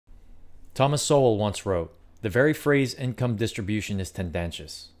Thomas Sowell once wrote, "The very phrase income distribution is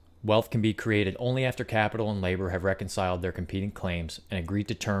tendentious. Wealth can be created only after capital and labor have reconciled their competing claims and agreed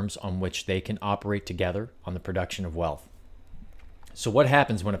to terms on which they can operate together on the production of wealth." So what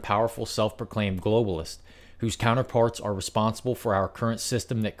happens when a powerful self-proclaimed globalist, whose counterparts are responsible for our current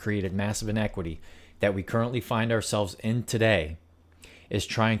system that created massive inequity that we currently find ourselves in today, is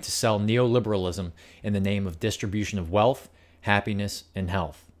trying to sell neoliberalism in the name of distribution of wealth, happiness, and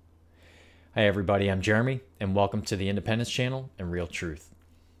health? Hi everybody, I'm Jeremy, and welcome to the Independence Channel and Real Truth.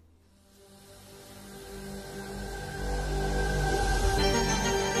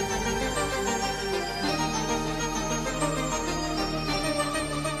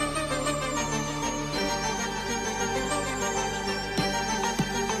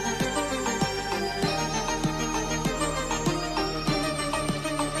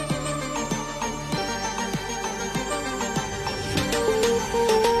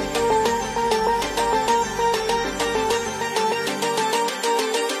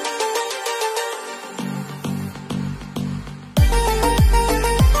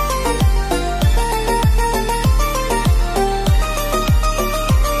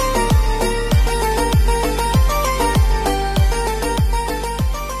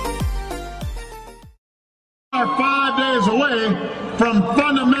 Are 5 days away from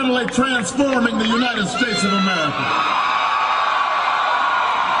fundamentally transforming the United States of America.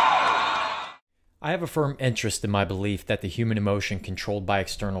 I have a firm interest in my belief that the human emotion controlled by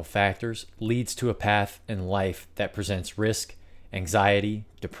external factors leads to a path in life that presents risk, anxiety,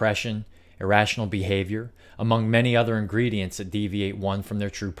 depression, irrational behavior, among many other ingredients that deviate one from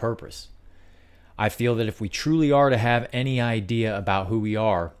their true purpose. I feel that if we truly are to have any idea about who we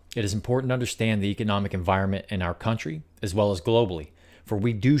are, it is important to understand the economic environment in our country as well as globally, for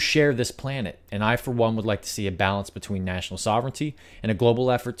we do share this planet, and I for one would like to see a balance between national sovereignty and a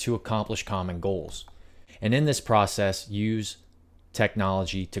global effort to accomplish common goals. And in this process, use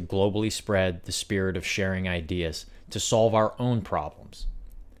technology to globally spread the spirit of sharing ideas to solve our own problems.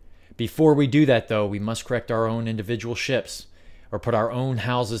 Before we do that though, we must correct our own individual ships or put our own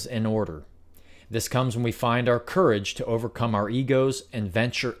houses in order. This comes when we find our courage to overcome our egos and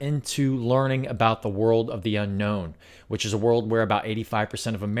venture into learning about the world of the unknown, which is a world where about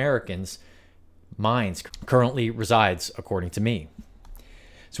 85% of Americans' minds currently resides, according to me.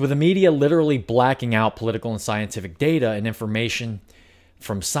 So with the media literally blacking out political and scientific data and information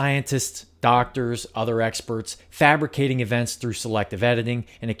from scientists, doctors, other experts, fabricating events through selective editing,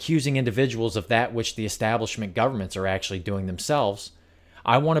 and accusing individuals of that which the establishment governments are actually doing themselves,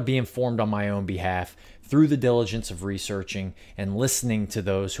 I want to be informed on my own behalf through the diligence of researching and listening to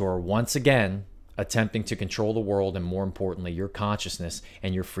those who are once again attempting to control the world and, more importantly, your consciousness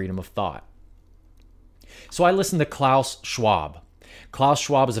and your freedom of thought. So I listened to Klaus Schwab. Klaus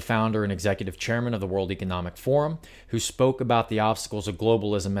Schwab is a founder and executive chairman of the World Economic Forum, who spoke about the obstacles of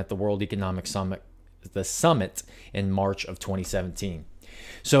globalism at the World Economic Summit, the summit in March of 2017.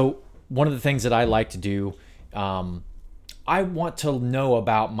 So one of the things that I like to do, I want to know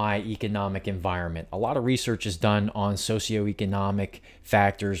about my economic environment. A lot of research is done on socioeconomic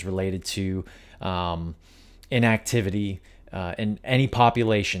factors related to inactivity in any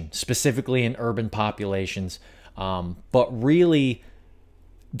population, specifically in urban populations, but really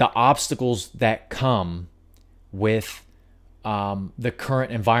the obstacles that come with the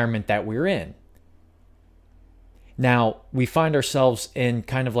current environment that we're in. Now, we find ourselves in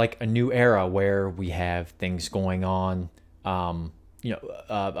kind of like a new era where we have things going on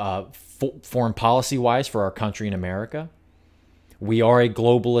foreign policy-wise for our country in America. We are a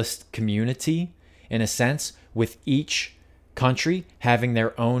globalist community, in a sense, with each country having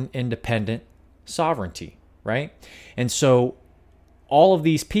their own independent sovereignty, right? And so all of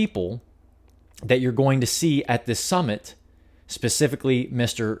these people that you're going to see at this summit, specifically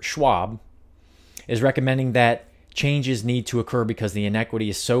Mr. Schwab, is recommending that changes need to occur because the inequity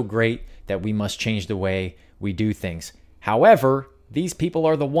is so great that we must change the way we do things. However, these people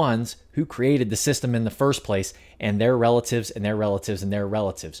are the ones who created the system in the first place, and their relatives and their relatives and their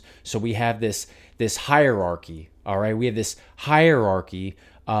relatives. So we have this hierarchy, all right? We have this hierarchy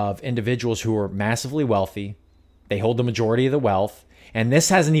of individuals who are massively wealthy. They hold the majority of the wealth. And this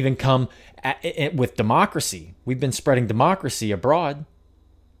hasn't even come with democracy. We've been spreading democracy abroad,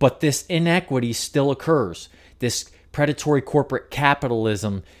 but this inequity still occurs. This predatory corporate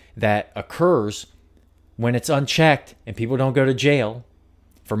capitalism that occurs when it's unchecked and people don't go to jail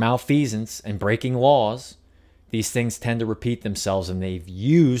for malfeasance and breaking laws, these things tend to repeat themselves, and they've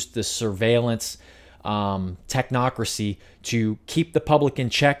used the surveillance technocracy to keep the public in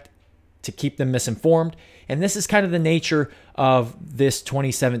check to keep them misinformed. And this is kind of the nature of this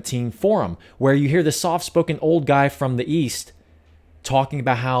 2017 forum, where you hear the soft-spoken old guy from the East talking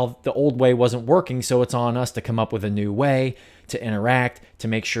about how the old way wasn't working, so it's on us to come up with a new way to interact, to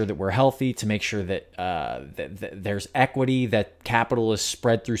make sure that we're healthy, to make sure that, that there's equity, that capital is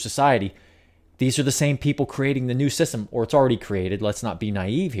spread through society. These are the same people creating the new system, or it's already created. Let's not be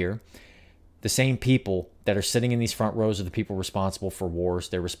naive here. The same people that are sitting in these front rows are the people responsible for wars.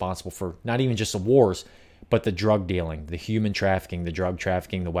 They're responsible for not even just the wars, but the drug dealing, the human trafficking, the drug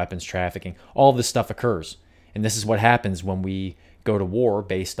trafficking, the weapons trafficking. All this stuff occurs. And this is what happens when we go to war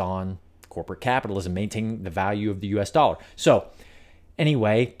based on corporate capitalism, maintaining the value of the US dollar. So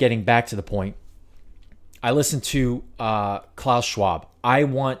anyway, getting back to the point, I listened to Klaus Schwab. I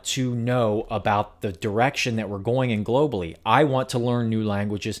want to know about the direction that we're going in globally. I want to learn new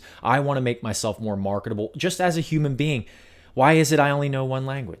languages. I want to make myself more marketable just as a human being. Why is it I only know one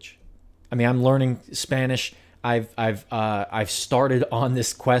language? I mean, I'm learning Spanish. I've started on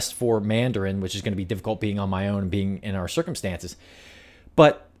this quest for Mandarin, which is going to be difficult being on my own and being in our circumstances.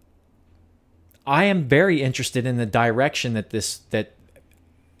 But I am very interested in the direction that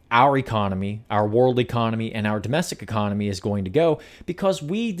our economy, our world economy, and our domestic economy is going to go, because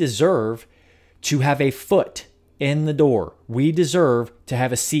we deserve to have a foot in the door. We deserve to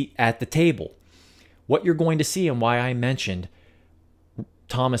have a seat at the table. What you're going to see, and why I mentioned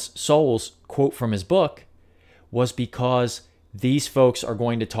Thomas Sowell's quote from his book, was because these folks are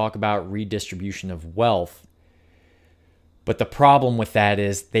going to talk about redistribution of wealth. But the problem with that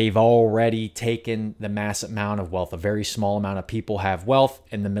is they've already taken the massive amount of wealth. A very small amount of people have wealth,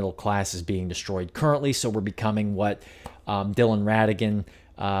 and the middle class is being destroyed currently. So we're becoming what Dylan Radigan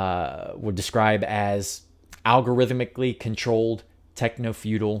would describe as algorithmically controlled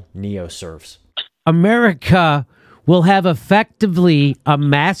techno-feudal neo-serfs. America will have effectively a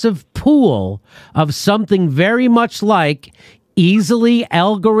massive pool of something very much like easily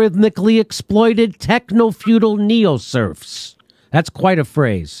algorithmically exploited techno-feudal neo-serfs. That's quite a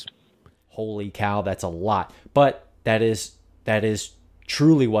phrase. Holy cow, that's a lot. But that is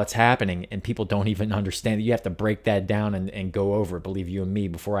truly what's happening, and people don't even understand. You have to break that down and go over it. Believe you and me,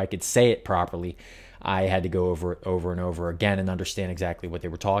 before I could say it properly, I had to go over it over and over again and understand exactly what they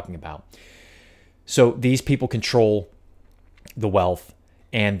were talking about. So these people control the wealth,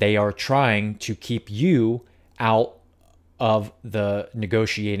 and they are trying to keep you out of the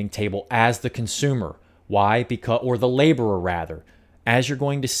negotiating table as the consumer. Why? Or the laborer, rather. As you're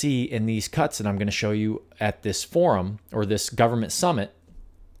going to see in these cuts that I'm going to show you at this forum or this government summit,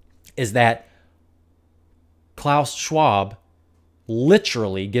 is that Klaus Schwab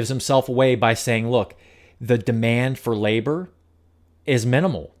literally gives himself away by saying, look, the demand for labor is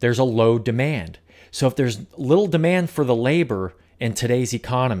minimal. There's a low demand. So if there's little demand for the labor in today's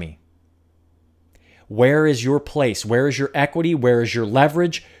economy, where is your place? Where is your equity? Where is your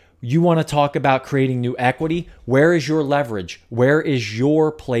leverage? You want to talk about creating new equity? Where is your leverage? Where is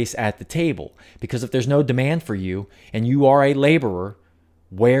your place at the table? Because if there's no demand for you and you are a laborer,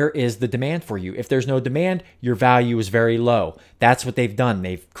 where is the demand for you? If there's no demand, your value is very low. That's what they've done.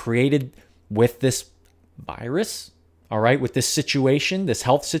 They've created, with this virus, all right, with this situation, this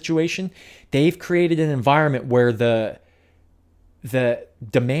health situation, they've created an environment where the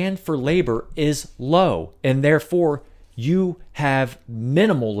demand for labor is low, and therefore you have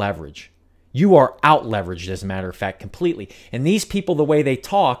minimal leverage. You are out leveraged, as a matter of fact, completely. And these people, the way they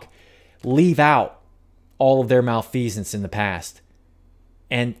talk, leave out all of their malfeasance in the past.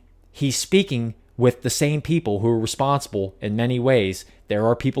 And he's speaking with the same people who are responsible in many ways. There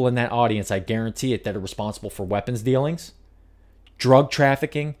are people in that audience, I guarantee it, that are responsible for weapons dealings, drug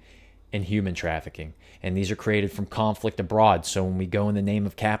trafficking, and human trafficking. And these are created from conflict abroad. So when we go in the name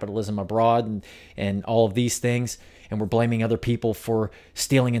of capitalism abroad and all of these things, and we're blaming other people for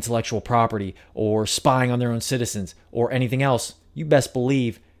stealing intellectual property or spying on their own citizens or anything else, you best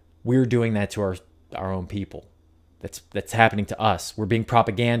believe we're doing that to our own people. That's happening to us. We're being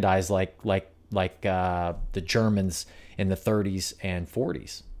propagandized like the Germans in the 30s and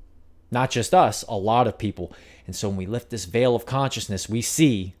 40s. Not just us, a lot of people. And so when we lift this veil of consciousness, we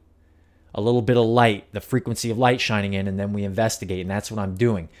see a little bit of light, the frequency of light shining in, and then we investigate, and that's what I'm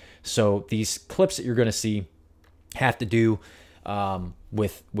doing. So these clips that you're going to see have to do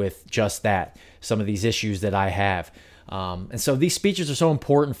with just that, some of these issues that I have. And so these speeches are so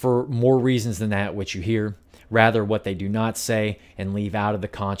important for more reasons than that which you hear, rather what they do not say and leave out of the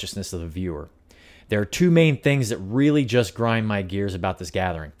consciousness of the viewer. There are two main things that really just grind my gears about this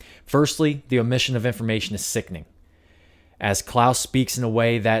gathering. Firstly, the omission of information is sickening, as Klaus speaks in a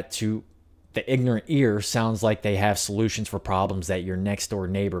way that to the ignorant ear sounds like they have solutions for problems that your next door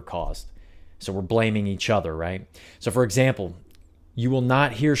neighbor caused. So we're blaming each other, right? So for example, you will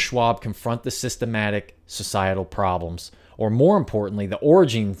not hear Schwab confront the systematic societal problems, or more importantly, the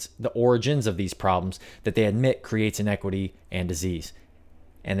origins of these problems that they admit creates inequity and disease.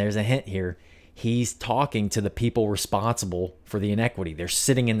 And there's a hint here. He's talking to the people responsible for the inequity. They're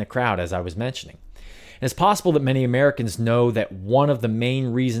sitting in the crowd, as I was mentioning. And it's possible that many Americans know that one of the main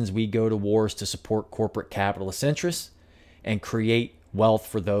reasons we go to war is to support corporate capitalist interests and create wealth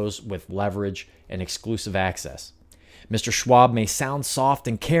for those with leverage and exclusive access. Mr. Schwab may sound soft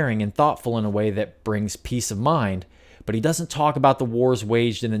and caring and thoughtful in a way that brings peace of mind, but he doesn't talk about the wars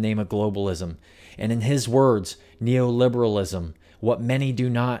waged in the name of globalism. And in his words, neoliberalism. What many do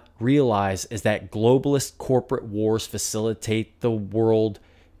not realize is that globalist corporate wars facilitate the world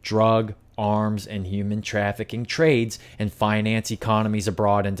drug, arms, and human trafficking trades and finance economies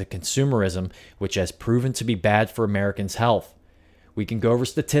abroad into consumerism, which has proven to be bad for Americans' health. We can go over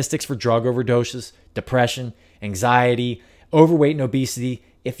statistics for drug overdoses, depression, anxiety, overweight and obesity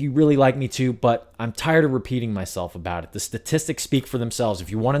if you really like me to, but I'm tired of repeating myself about it. The statistics speak for themselves. If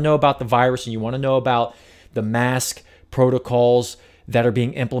you want to know about the virus and you want to know about the mask protocols that are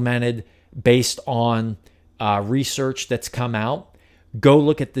being implemented based on research that's come out, go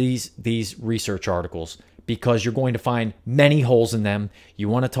look at these research articles, because you're going to find many holes in them. You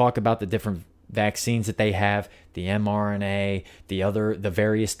want to talk about the different vaccines that they have, the mRNA, the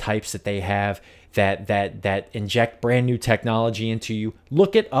various types that they have that inject brand new technology into you.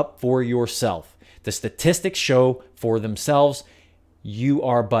 Look it up for yourself. The statistics show for themselves. You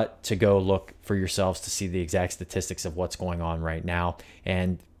are but to go look for yourselves to see the exact statistics of what's going on right now.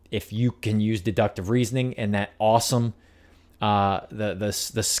 And if you can use deductive reasoning and that awesome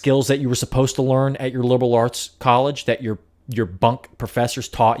the skills that you were supposed to learn at your liberal arts college that your bunk professors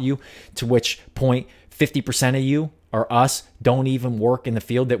taught you, to which point 50% of you or us don't even work in the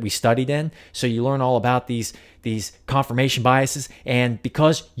field that we studied in. So you learn all about these confirmation biases, and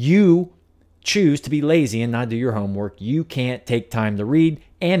because you choose to be lazy and not do your homework, you can't take time to read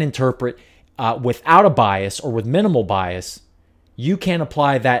and interpret without a bias or with minimal bias. You can't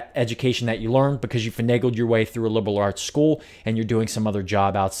apply that education that you learned because you finagled your way through a liberal arts school and you're doing some other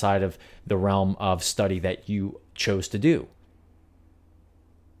job outside of the realm of study that you chose to do.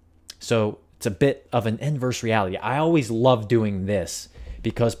 So it's a bit of an inverse reality. I always love doing this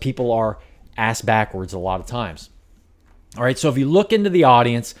because people are ass backwards a lot of times. All right, so if you look into the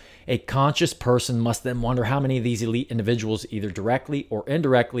audience, a conscious person must then wonder how many of these elite individuals either directly or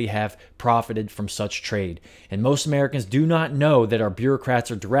indirectly have profited from such trade. And most Americans do not know that our bureaucrats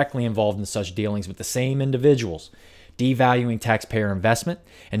are directly involved in such dealings with the same individuals, devaluing taxpayer investment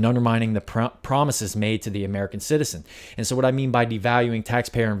and undermining the promises made to the American citizen. And so what I mean by devaluing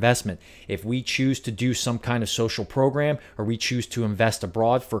taxpayer investment, if we choose to do some kind of social program or we choose to invest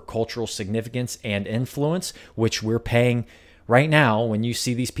abroad for cultural significance and influence, which we're paying right now, when you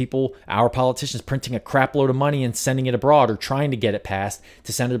see these people, our politicians, printing a crap load of money and sending it abroad or trying to get it passed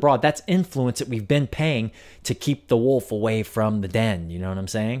to send it abroad, that's influence that we've been paying to keep the wolf away from the den. You know what I'm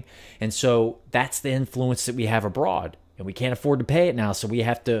saying? And so that's the influence that we have abroad. And we can't afford to pay it now, so we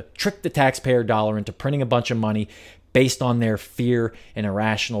have to trick the taxpayer dollar into printing a bunch of money based on their fear and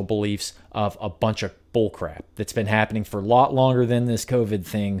irrational beliefs of a bunch of bullcrap that's been happening for a lot longer than this COVID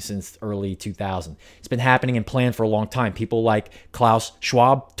thing, since early 2000. It's been happening and planned for a long time. People like Klaus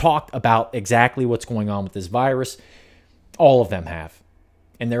Schwab talked about exactly what's going on with this virus. All of them have.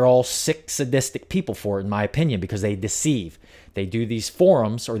 And they're all sick, sadistic people for it, in my opinion, because they deceive. They do these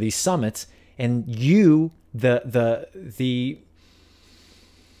forums or these summits, and you, the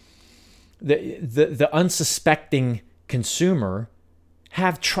unsuspecting consumer,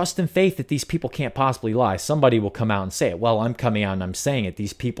 have trust and faith that these people can't possibly lie. Somebody will come out and say it. Well, I'm coming out and I'm saying it.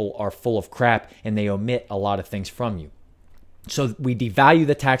 These people are full of crap and they omit a lot of things from you. So we devalue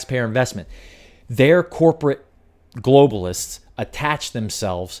the taxpayer investment. Their corporate globalists attach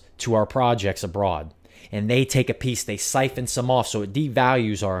themselves to our projects abroad, and they take a piece, they siphon some off, so it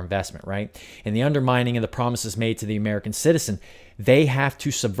devalues our investment, right? And the undermining of the promises made to the American citizen, they have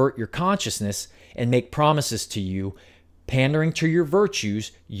to subvert your consciousness and make promises to you, pandering to your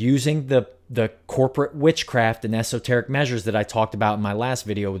virtues, using the corporate witchcraft and esoteric measures that I talked about in my last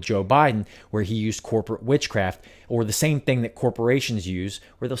video with Joe Biden, where he used corporate witchcraft, or the same thing that corporations use,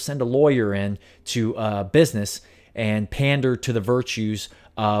 where they'll send a lawyer in to a business and pander to the virtues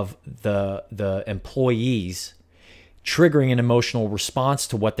of the employees, triggering an emotional response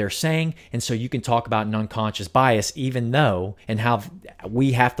to what they're saying. And so you can talk about an unconscious bias, even though, and how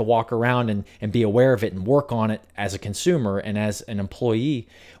we have to walk around and be aware of it and work on it as a consumer and as an employee,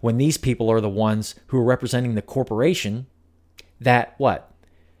 when these people are the ones who are representing the corporation that, what?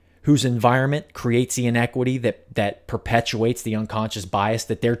 whose environment creates the inequity that perpetuates the unconscious bias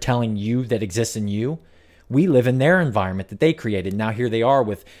that they're telling you that exists in you. We live in their environment that they created. Now here they are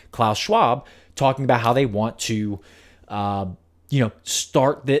with Klaus Schwab talking about how they want to,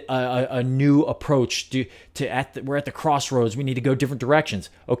 start a new approach we're at the crossroads. We need to go different directions.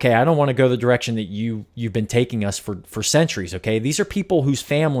 Okay, I don't want to go the direction that you've been taking us for centuries. Okay, these are people whose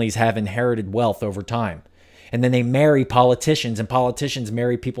families have inherited wealth over time. And then they marry politicians, and politicians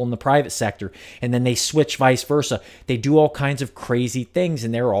marry people in the private sector, and then they switch vice versa. They do all kinds of crazy things,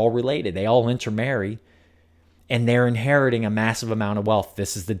 and they're all related. They all intermarry, and they're inheriting a massive amount of wealth.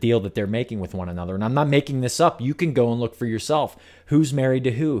 This is the deal that they're making with one another. And I'm not making this up. You can go and look for yourself. Who's married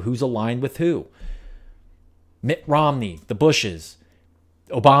to who? Who's aligned with who? Mitt Romney, the Bushes,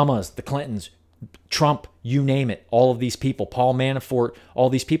 Obamas, the Clintons, Trump, you name it, all of these people, Paul Manafort,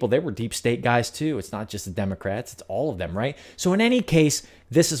 all these people, they were deep state guys too. It's not just the Democrats, it's all of them, right? So in any case,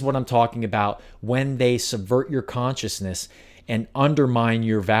 this is what I'm talking about when they subvert your consciousness and undermine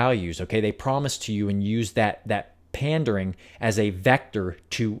your values, okay? They promise to you and use that pandering as a vector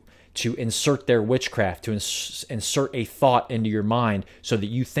to insert their witchcraft, to insert a thought into your mind so that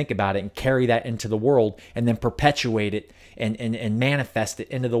you think about it and carry that into the world and then perpetuate it and manifest it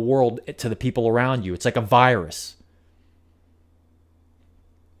into the world to the people around you. It's like a virus.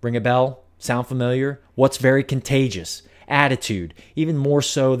 Ring a bell? Sound familiar? What's very contagious? Attitude, even more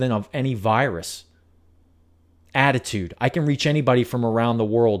so than of any virus. Attitude. I can reach anybody from around the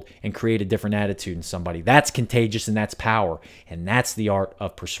world and create a different attitude in somebody. That's contagious and that's power. And that's the art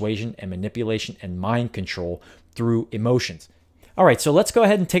of persuasion and manipulation and mind control through emotions. All right, so let's go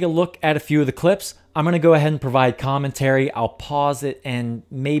ahead and take a look at a few of the clips. I'm going to go ahead and provide commentary. I'll pause it and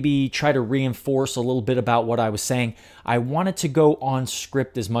maybe try to reinforce a little bit about what I was saying. I wanted to go on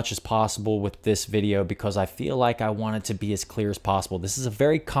script as much as possible with this video because I feel like I want it to be as clear as possible. This is a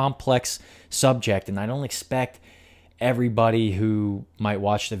very complex subject, and I don't expect everybody who might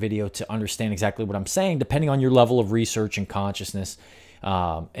watch the video to understand exactly what I'm saying, depending on your level of research and consciousness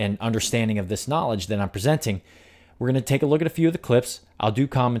and understanding of this knowledge that I'm presenting. We're going to take a look at a few of the clips. I'll do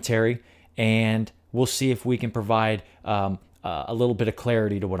commentary, and we'll see if we can provide a little bit of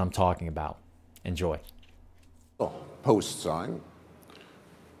clarity to what I'm talking about. Enjoy. Post sign,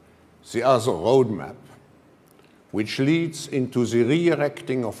 the other roadmap, which leads into the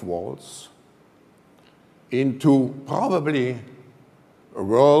re-erecting of walls, into probably a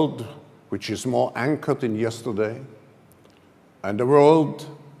world which is more anchored in yesterday, and a world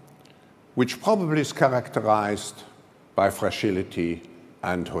which probably is characterized by fragility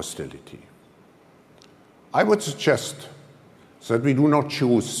and hostility. I would suggest that we do not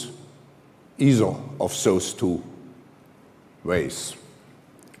choose either of those two ways,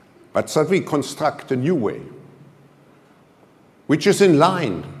 but that we construct a new way, which is in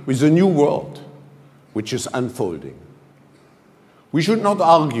line with a new world which is unfolding. We should not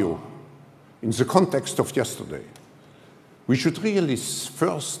argue in the context of yesterday. We should really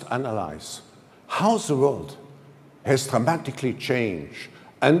first analyze how the world has dramatically changed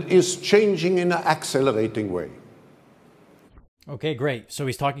and is changing in an accelerating way. Okay, great. So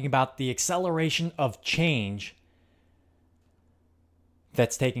he's talking about the acceleration of change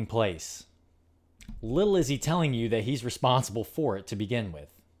that's taking place. Little is he telling you that he's responsible for it to begin with.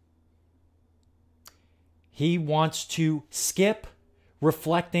 He wants to skip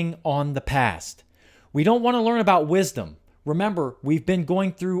reflecting on the past. We don't want to learn about wisdom. Remember, we've been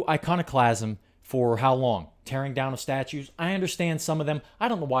going through iconoclasm for how long? Tearing down of statues. I understand some of them. I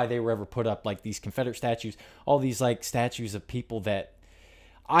don't know why they were ever put up, like these Confederate statues, all these like statues of people that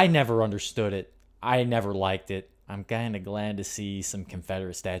I never understood it. I never liked it. I'm kind of glad to see some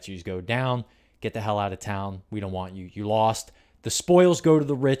Confederate statues go down. Get the hell out of town. We don't want you. You lost. The spoils go to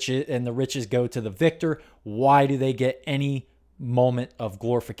the rich and the riches go to the victor. Why do they get any moment of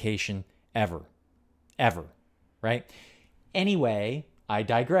glorification ever? Ever, right? Anyway, I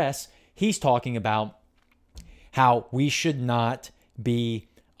digress. He's talking about how we should not be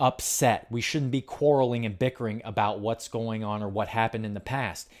upset. We shouldn't be quarreling and bickering about what's going on or what happened in the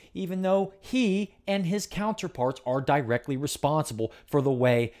past, even though he and his counterparts are directly responsible for the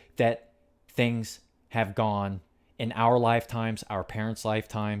way that things have gone in our lifetimes, our parents'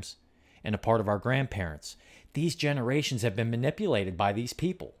 lifetimes, and a part of our grandparents. These generations have been manipulated by these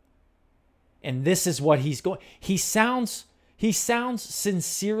people. And this is what he's going. He sounds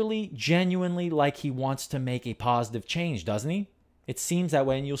sincerely, genuinely like he wants to make a positive change, doesn't he? It seems that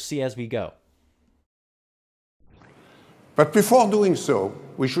way, and you'll see as we go. But before doing so,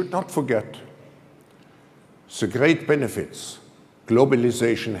 we should not forget the great benefits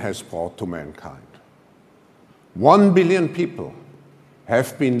globalization has brought to mankind. 1 billion people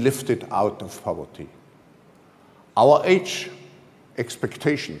have been lifted out of poverty. Our age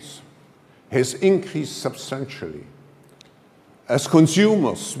expectations has increased substantially. As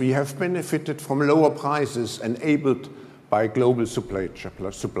consumers, we have benefited from lower prices enabled by global supply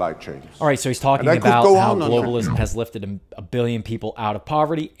chains. All right, so he's talking about how globalism has lifted a billion people out of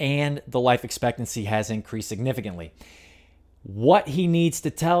poverty and the life expectancy has increased significantly. What he needs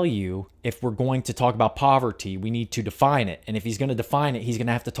to tell you, if we're going to talk about poverty, we need to define it. And if he's going to define it, he's going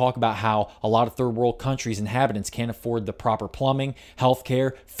to have to talk about how a lot of third world countries' inhabitants can't afford the proper plumbing,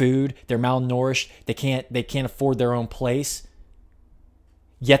 healthcare, food, they're malnourished, they can't afford their own place.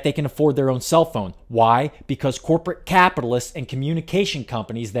 Yet they can afford their own cell phone. Why? Because corporate capitalists and communication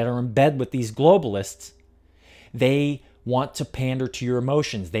companies that are in bed with these globalists, they want to pander to your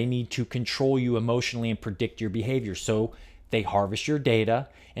emotions. They need to control you emotionally and predict your behavior. So they harvest your data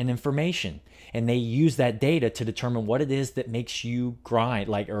and information, and they use that data to determine what it is that makes you grind,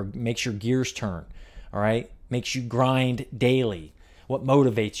 or makes your gears turn, all right? Makes you grind daily, what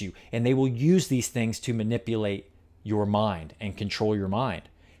motivates you. And they will use these things to manipulate your mind and control your mind.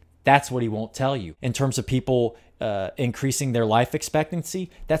 That's what he won't tell you. In terms of people increasing their life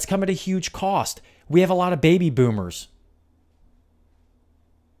expectancy, that's come at a huge cost. We have a lot of baby boomers.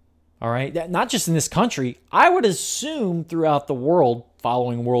 All right, not just in this country, I would assume throughout the world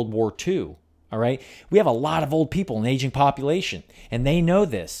following World War II. All right, we have a lot of old people, an aging population, and they know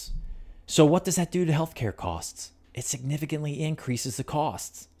this. So what does that do to healthcare costs? It significantly increases the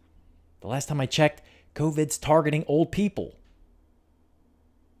costs. The last time I checked, COVID's targeting old people.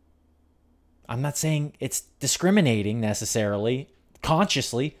 I'm not saying it's discriminating necessarily,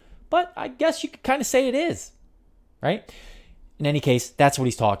 consciously, but I guess you could kind of say it is, right? In any case, that's what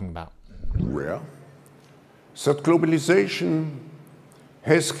he's talking about. Where? That globalization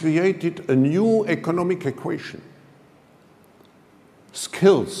has created a new economic equation.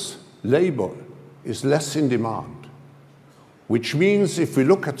 Skills, labor is less in demand, which means if we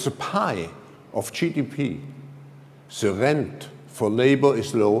look at the pie of GDP, the rent for labor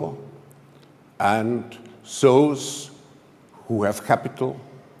is lower, and those who have capital,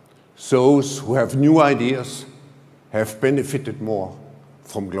 those who have new ideas, have benefited more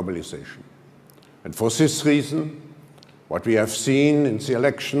from globalization. And for this reason, what we have seen in the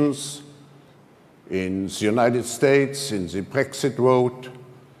elections in the United States, in the Brexit vote,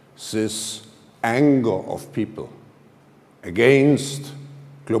 this anger of people against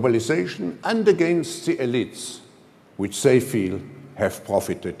globalization and against the elites, which they feel have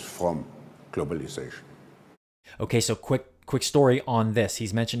profited from globalization. Okay, so quick story on this.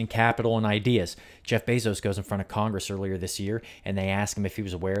 He's mentioning capital and ideas. Jeff Bezos goes in front of Congress earlier this year, and they ask him if he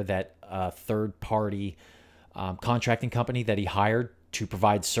was aware that a third-party contracting company that he hired to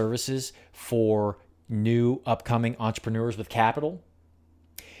provide services for new upcoming entrepreneurs with capital,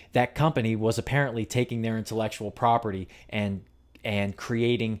 that company was apparently taking their intellectual property and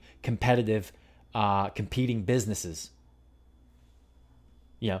creating competitive, competing businesses,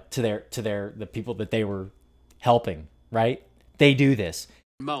 to the people that they were helping. Right? They do this.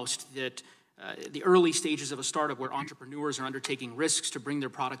 Most that the early stages of a startup where entrepreneurs are undertaking risks to bring their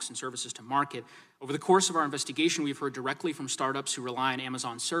products and services to market. Over the course of our investigation, we've heard directly from startups who rely on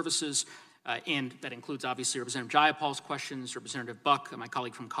Amazon services, and that includes obviously Representative Jayapal's questions, Representative Buck, my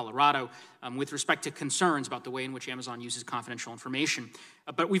colleague from Colorado, with respect to concerns about the way in which Amazon uses confidential information.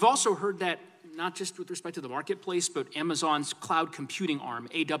 But we've also heard that not just with respect to the marketplace, but Amazon's cloud computing arm,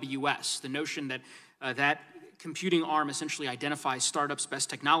 AWS, the notion that that computing arm essentially identifies startups' best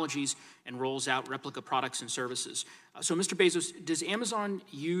technologies and rolls out replica products and services. So, Mr. Bezos, does Amazon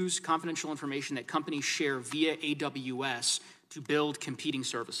use confidential information that companies share via AWS to build competing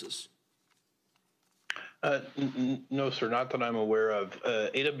services? No, sir, not that I'm aware of.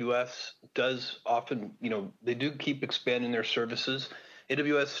 AWS does often, they do keep expanding their services.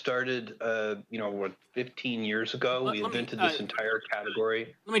 AWS started, 15 years ago. We invented this entire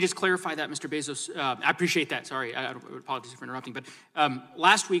category. Let me just clarify that, Mr. Bezos. I appreciate that. Sorry, I apologize for interrupting. But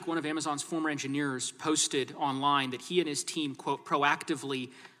last week, one of Amazon's former engineers posted online that he and his team, quote, proactively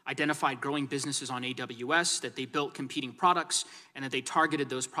identified growing businesses on AWS, that they built competing products, and that they targeted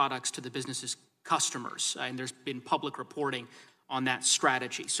those products to the business's customers. And there's been public reporting on that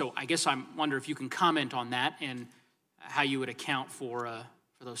strategy. So I guess I wonder if you can comment on that and how you would account for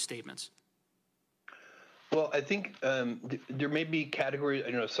those statements. Well, I think there may be categories,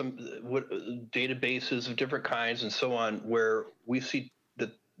 some databases of different kinds and so on, where we see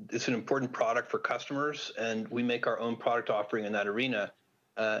that it's an important product for customers, and we make our own product offering in that arena.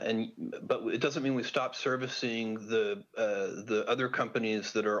 But it doesn't mean we stop servicing the other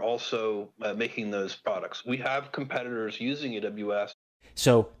companies that are also making those products. We have competitors using AWS.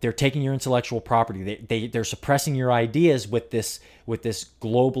 So they're taking your intellectual property. They're suppressing your ideas with this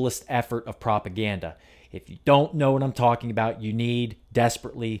globalist effort of propaganda. If you don't know what I'm talking about, you need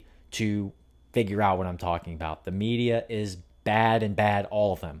desperately to figure out what I'm talking about. The media is bad and bad,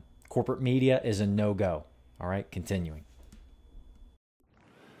 all of them. Corporate media is a no-go. All right, continuing.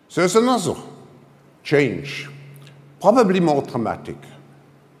 There's another change, probably more dramatic,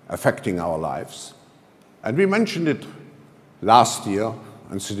 affecting our lives. And we mentioned it last year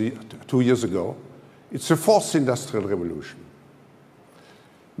and 2 years ago. It's the fourth industrial revolution.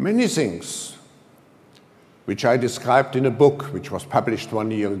 Many things which I described in a book which was published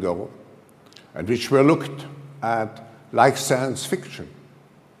 1 year ago and which were looked at like science fiction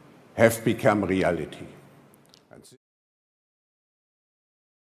have become reality.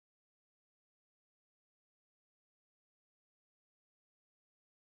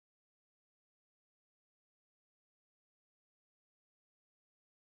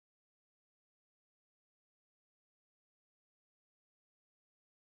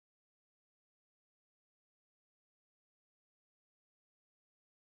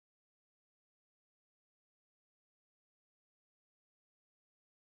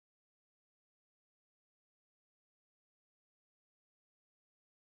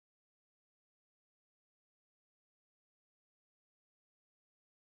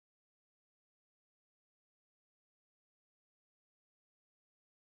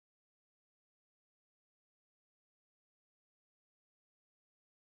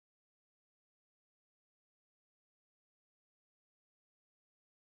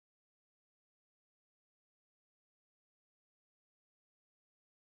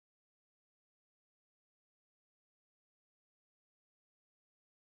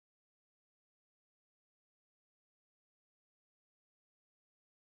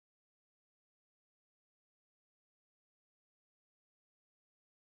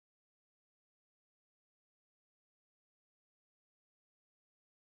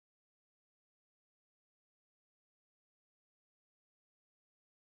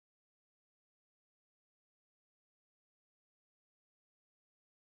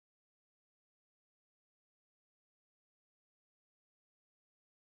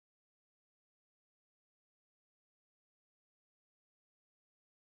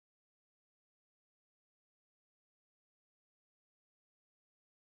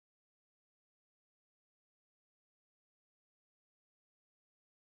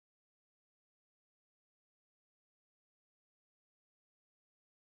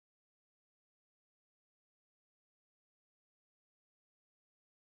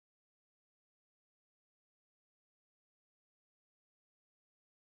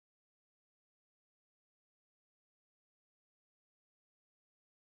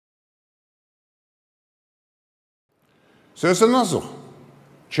 There's another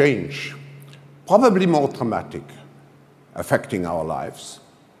change, probably more dramatic, affecting our lives.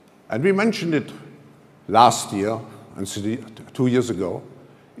 And we mentioned it last year and 2 years ago.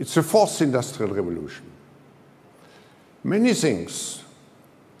 It's the fourth industrial revolution. Many things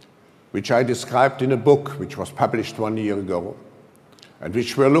which I described in a book which was published 1 year ago and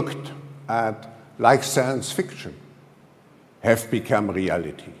which were looked at like science fiction have become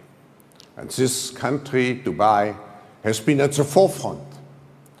reality. And this country, Dubai, has been at the forefront,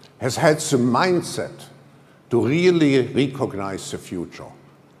 has had the mindset to really recognize the future.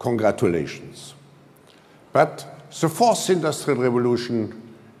 Congratulations. But the fourth industrial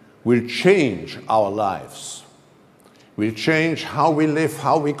revolution will change our lives, will change how we live,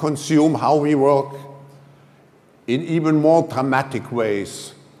 how we consume, how we work, in even more dramatic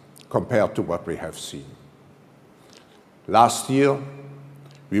ways compared to what we have seen. Last year,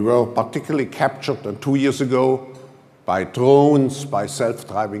 we were particularly captured, and 2 years ago, by drones, by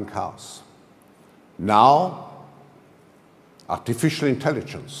self-driving cars. Now, artificial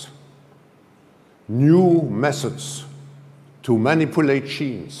intelligence, new methods to manipulate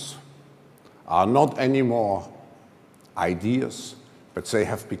genes are not anymore ideas, but they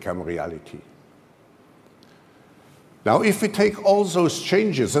have become reality. Now, if we take all those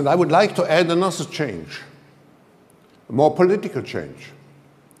changes, and I would like to add another change, a more political change.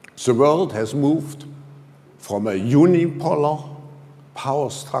 The world has moved from a unipolar power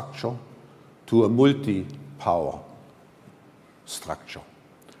structure to a multi-power structure.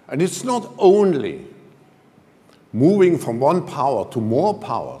 And it's not only moving from one power to more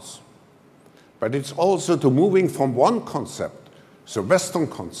powers, but it's also to moving from one concept, the Western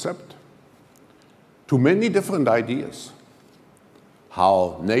concept, to many different ideas,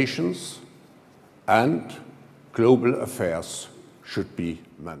 how nations and global affairs should be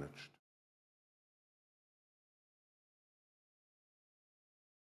managed.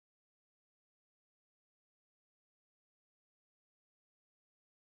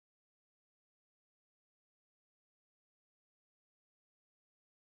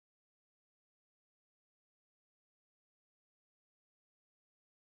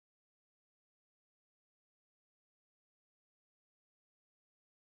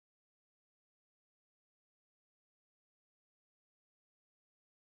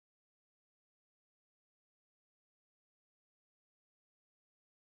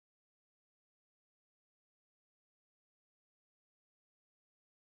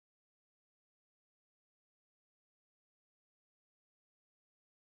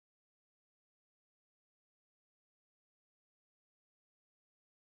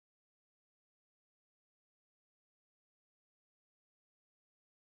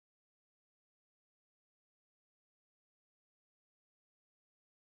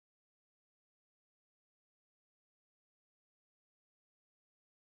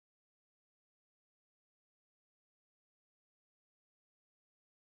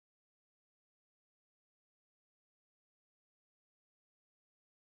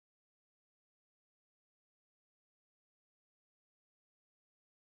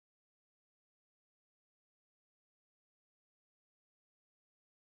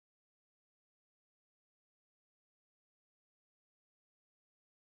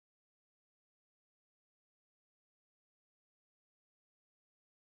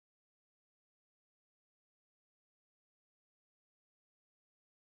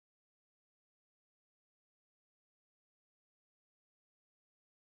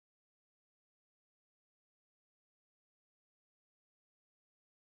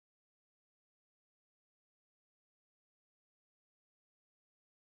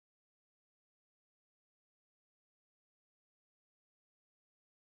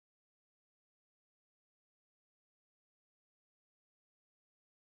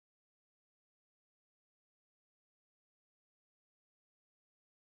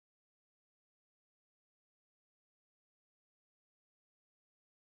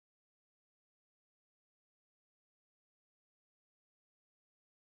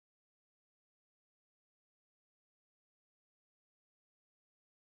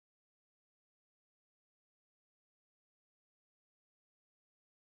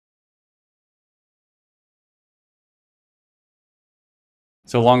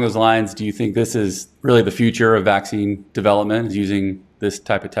 So along those lines, do you think this is really the future of vaccine development, is using this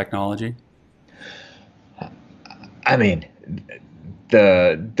type of technology? I mean,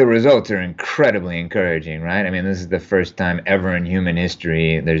 the results are incredibly encouraging, right? I mean, this is the first time ever in human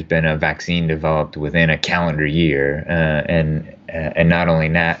history there's been a vaccine developed within a calendar year, and not only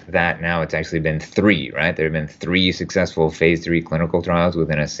that, now it's actually been 3, right? There have been 3 successful phase 3 clinical trials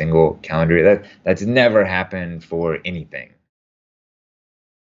within a single calendar year. That's never happened for anything.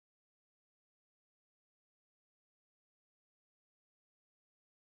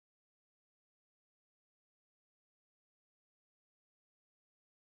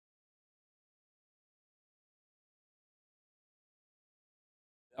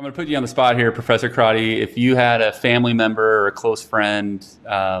 I'm going to put you on the spot here, Professor Crotty. If you had a family member or a close friend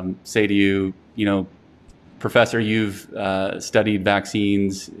say to you, you know, Professor, you've studied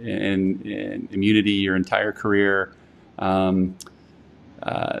vaccines and immunity your entire career.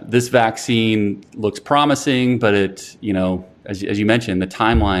 This vaccine looks promising, but it, you know, as you mentioned, the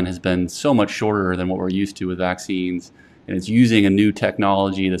timeline has been so much shorter than what we're used to with vaccines, and it's using a new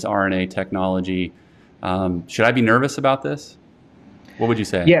technology, this RNA technology. Should I be nervous about this? What would you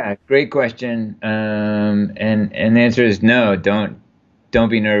say? Yeah, great question. And the answer is no. Don't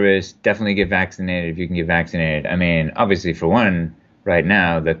be nervous. Definitely get vaccinated if you can get vaccinated. I mean, obviously, for one, right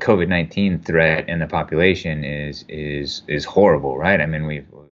now the COVID-19 threat in the population is horrible, right? I mean, we've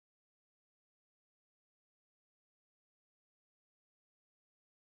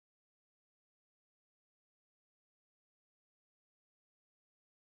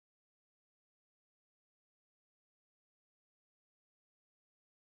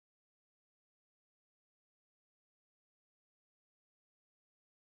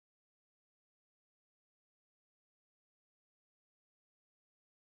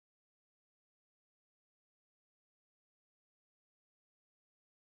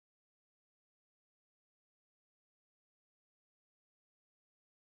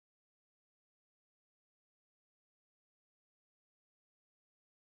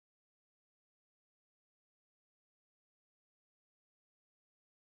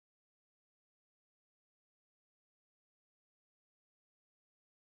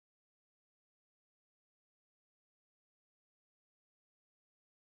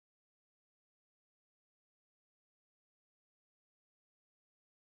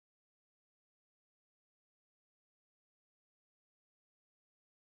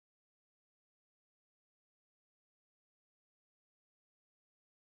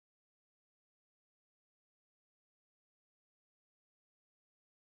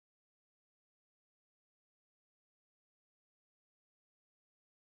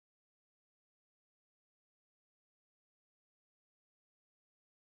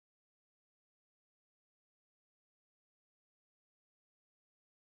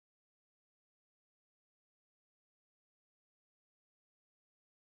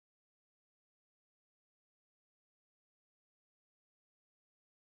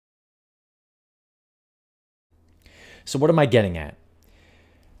So what am I getting at?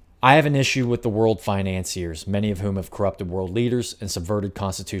 I have an issue with the world financiers, many of whom have corrupted world leaders and subverted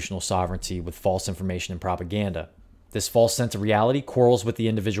constitutional sovereignty with false information and propaganda. This false sense of reality quarrels with the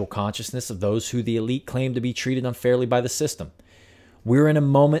individual consciousness of those who the elite claim to be treated unfairly by the system. We're in a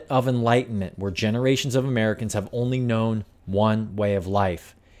moment of enlightenment where generations of Americans have only known one way of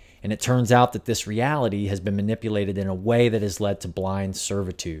life. And it turns out that this reality has been manipulated in a way that has led to blind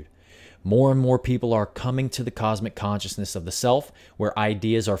servitude. More and more people are coming to the cosmic consciousness of the self, where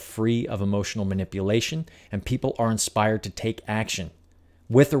ideas are free of emotional manipulation and people are inspired to take action,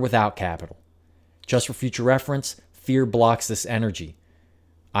 with or without capital. Just for future reference, fear blocks this energy,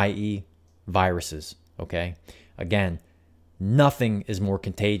 i.e. viruses, okay? Again, nothing is more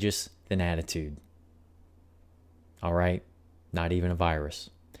contagious than attitude. All right? Not even a virus.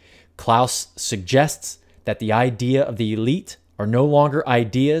 Klaus suggests that the idea of the elite are no longer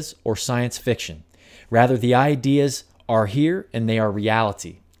ideas or science fiction. Rather, the ideas are here and they are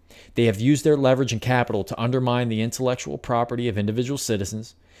reality. They have used their leverage and capital to undermine the intellectual property of individual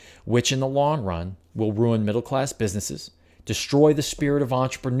citizens, which in the long run will ruin middle-class businesses, destroy the spirit of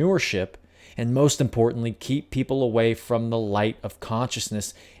entrepreneurship, and most importantly, keep people away from the light of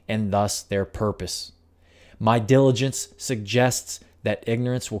consciousness and thus their purpose. My diligence suggests that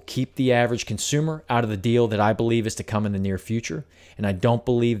ignorance will keep the average consumer out of the deal that I believe is to come in the near future, and I don't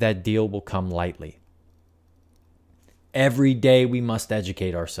believe that deal will come lightly. Every day we must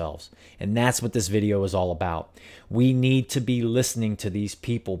educate ourselves, and that's what this video is all about. We need to be listening to these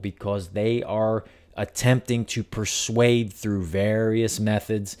people because they are attempting to persuade through various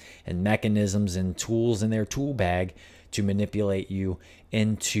methods and mechanisms and tools in their tool bag to manipulate you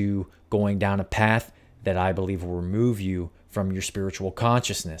into going down a path that I believe will remove you from your spiritual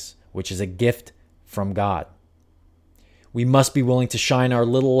consciousness, which is a gift from God. We must be willing to shine our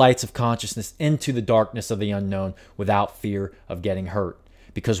little lights of consciousness into the darkness of the unknown without fear of getting hurt,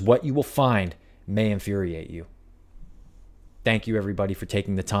 because what you will find may infuriate you. Thank you, everybody, for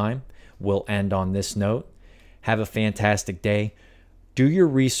taking the time. We'll end on this note. Have a fantastic day. Do your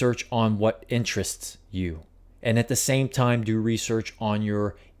research on what interests you, and at the same time, do research on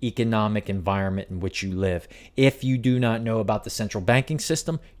your economic environment in which you live. If you do not know about the central banking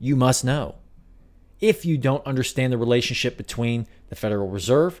system, you must know. If you don't understand the relationship between the Federal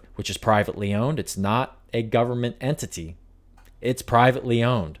Reserve, which is privately owned, it's not a government entity. It's privately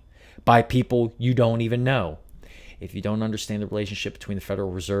owned by people you don't even know. If you don't understand the relationship between the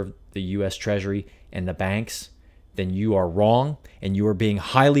Federal Reserve, the U.S. Treasury, and the banks, then you are wrong and you are being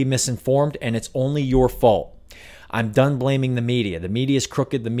highly misinformed, and it's only your fault. I'm done blaming the media. The media is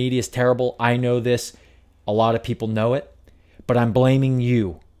crooked. The media is terrible. I know this. A lot of people know it. But I'm blaming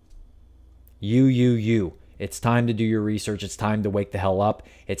you. You. It's time to do your research. It's time to wake the hell up.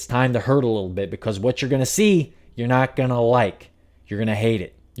 It's time to hurt a little bit, because what you're going to see, you're not going to like. You're going to hate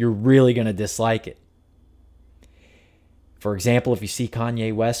it. You're really going to dislike it. For example, if you see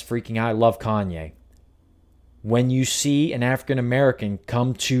Kanye West freaking out, I love Kanye. When you see an African American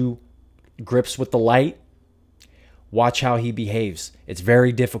come to grips with the light, watch how he behaves. It's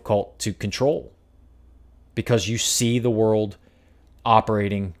very difficult to control because you see the world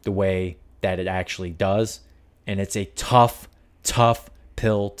operating the way that it actually does, and it's a tough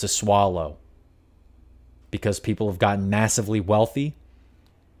pill to swallow because people have gotten massively wealthy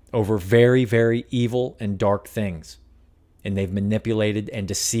over very, very evil and dark things, and they've manipulated and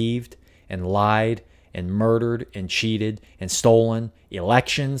deceived and lied and murdered and cheated and stolen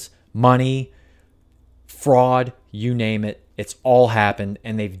elections, money, fraud, you name it. It's all happened,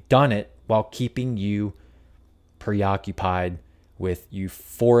 and they've done it while keeping you preoccupied with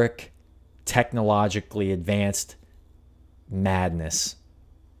euphoric, technologically advanced madness.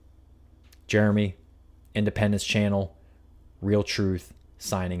 Jeremy, Independence Channel, Real Truth,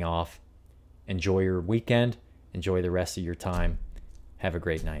 signing off. Enjoy your weekend. Enjoy the rest of your time. Have a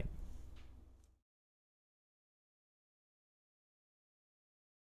great night.